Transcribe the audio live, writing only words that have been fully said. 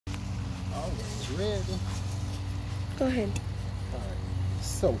Almost ready. Go ahead. Alright,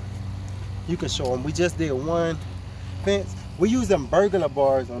 so you can show them. We just did one fence. We're using burglar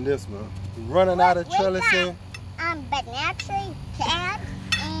bars on this one. We're running out of trellis in. Banana tree, cat,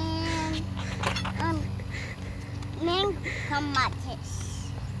 and mango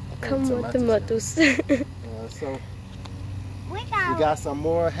Tomatoes. So we got some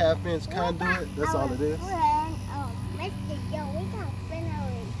more half-inch conduit. That's all it is. Mr. Joe, we got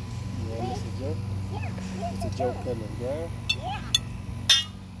finally. Yeah, Mr. Joe? Yeah, Mr. Joe cutting them down. Yeah.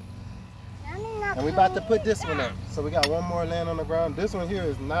 And we about to put this one up. So we got one more laying on the ground. This one here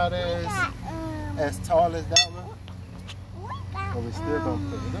is not as tall as that one. But we still gonna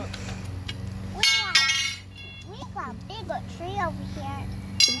put it up. We got a bigger tree over here.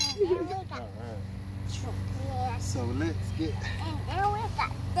 And then we got So let's get. And then we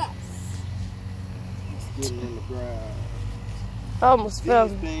got this. Let's get it in the ground. I almost fell.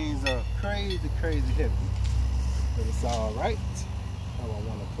 These things are crazy heavy. But it's all right. How I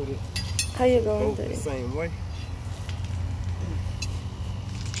want to put it. How you going Both to do the it? same way.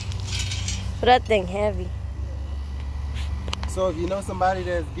 But that thing heavy. So if you know somebody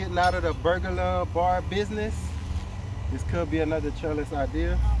that's getting out of the burglar bar business, this could be another trellis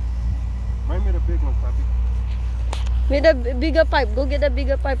idea. Bring me the big one, Papi. Need a bigger pipe. Go get a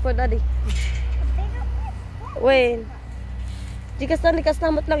bigger pipe for daddy. Wait. Jika saan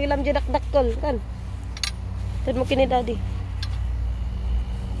kastamot lang ilam jidak dakol kan. Tad mo kini daddy.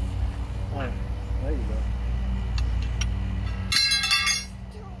 Alright, there you go.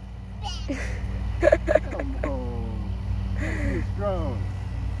 Come on. You're strong.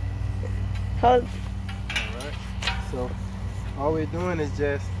 Hold. Alright. So all we're doing is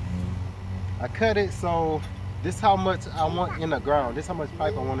just I cut it so this how much I want in the ground. This how much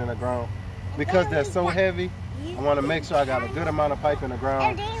pipe I want in the ground. Because they're so heavy, I want to make sure I got a good amount of pipe in the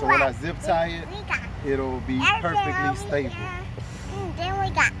ground. So when I zip tie it, it'll be perfectly stable. And then we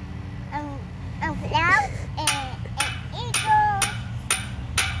got cloud and eagle.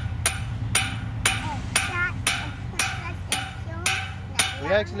 We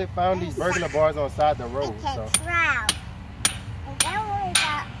actually found these burglar bars on the side of the road. So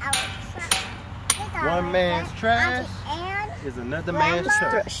one man's trash is another man's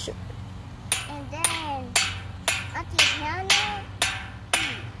trash. And then Auntie Hannah.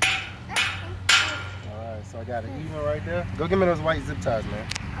 Alright, so I got an even right there. Go give me those white zip ties, man.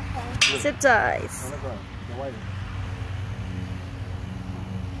 Okay. Zip ties. On the ground. The white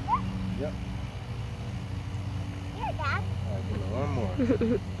one. Yep. Here, Dad. Alright, give me one more.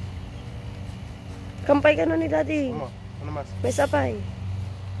 Kampay ka na ni daddy. Come on. Uno más. May sapay.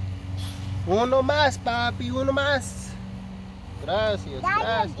 Uno más, papi. Uno más. Gracias. Daddy,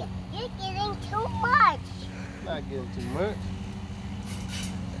 Gracias. you're getting too much. Not getting too much.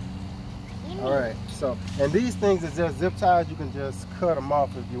 Alright, so, and these things is just zip ties. You can just cut them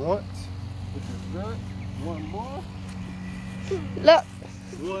off if you want, which is good. One more. Look.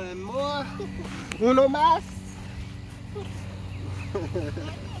 One more. Uno más.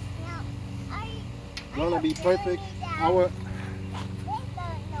 Gonna be perfect. Our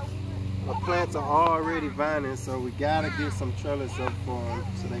plants are already vining, so we gotta get some trellis up for them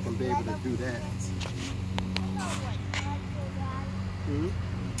so they can be able to do that.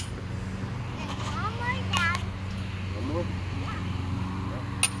 One more.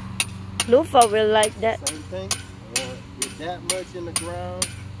 Lufa will like that. Same thing. Get that much in the ground.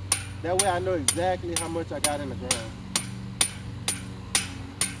 That way I know exactly how much I got in the ground.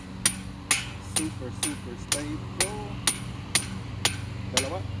 Super stable.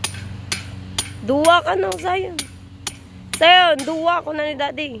 Dalawa. Duwa ka no, Zion. Zion, duwa ko na ni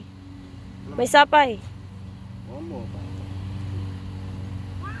daddy. May sapay. One more.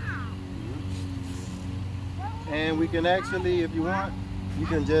 And we can actually, if you want, you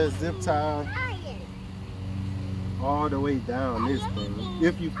can just zip tie all the way down this thing.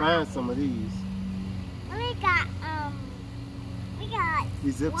 If you find some of these. We got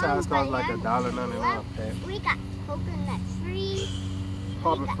These zip ties cost like $1.99 a pack. We got coconut trees.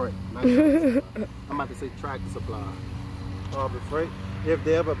 Harbor Freight. I'm about to say Tractor Supply. Harbor Freight. If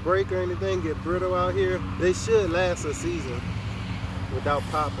they ever break or anything, get brittle out here, they should last a season without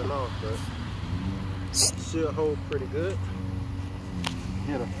popping off, but should hold pretty good.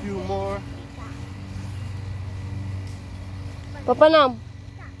 Get a few more. Papa Nam.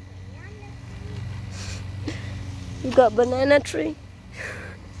 You got banana tree?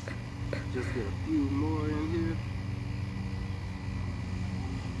 Just get a few more in here.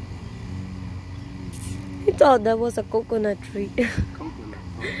 He thought that was a coconut tree. Coconut.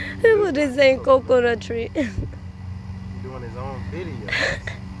 He was saying coconut tree. Doing his own video.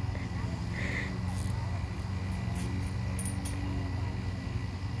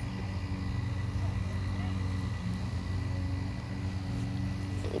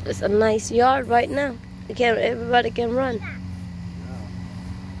 It's a nice yard right now. Everybody can run.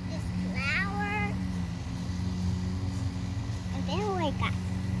 This flower. And then we got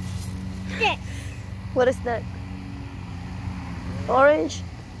this. What is that? Orange?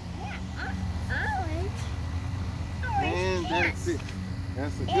 Orange. And that's it.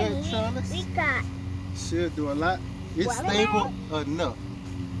 That's a good trellis. We got Should do a lot. It's stable enough.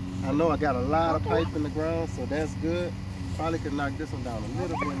 I know I got a lot of pipe in the ground, so that's good. Probably could knock this one down a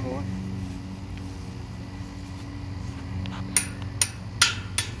little bit more.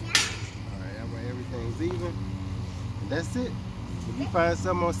 Alright, that way everything's even. And that's it. If you find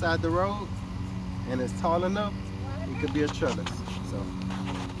something on the side of the road and it's tall enough, it could be a trellis. So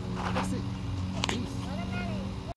that's it.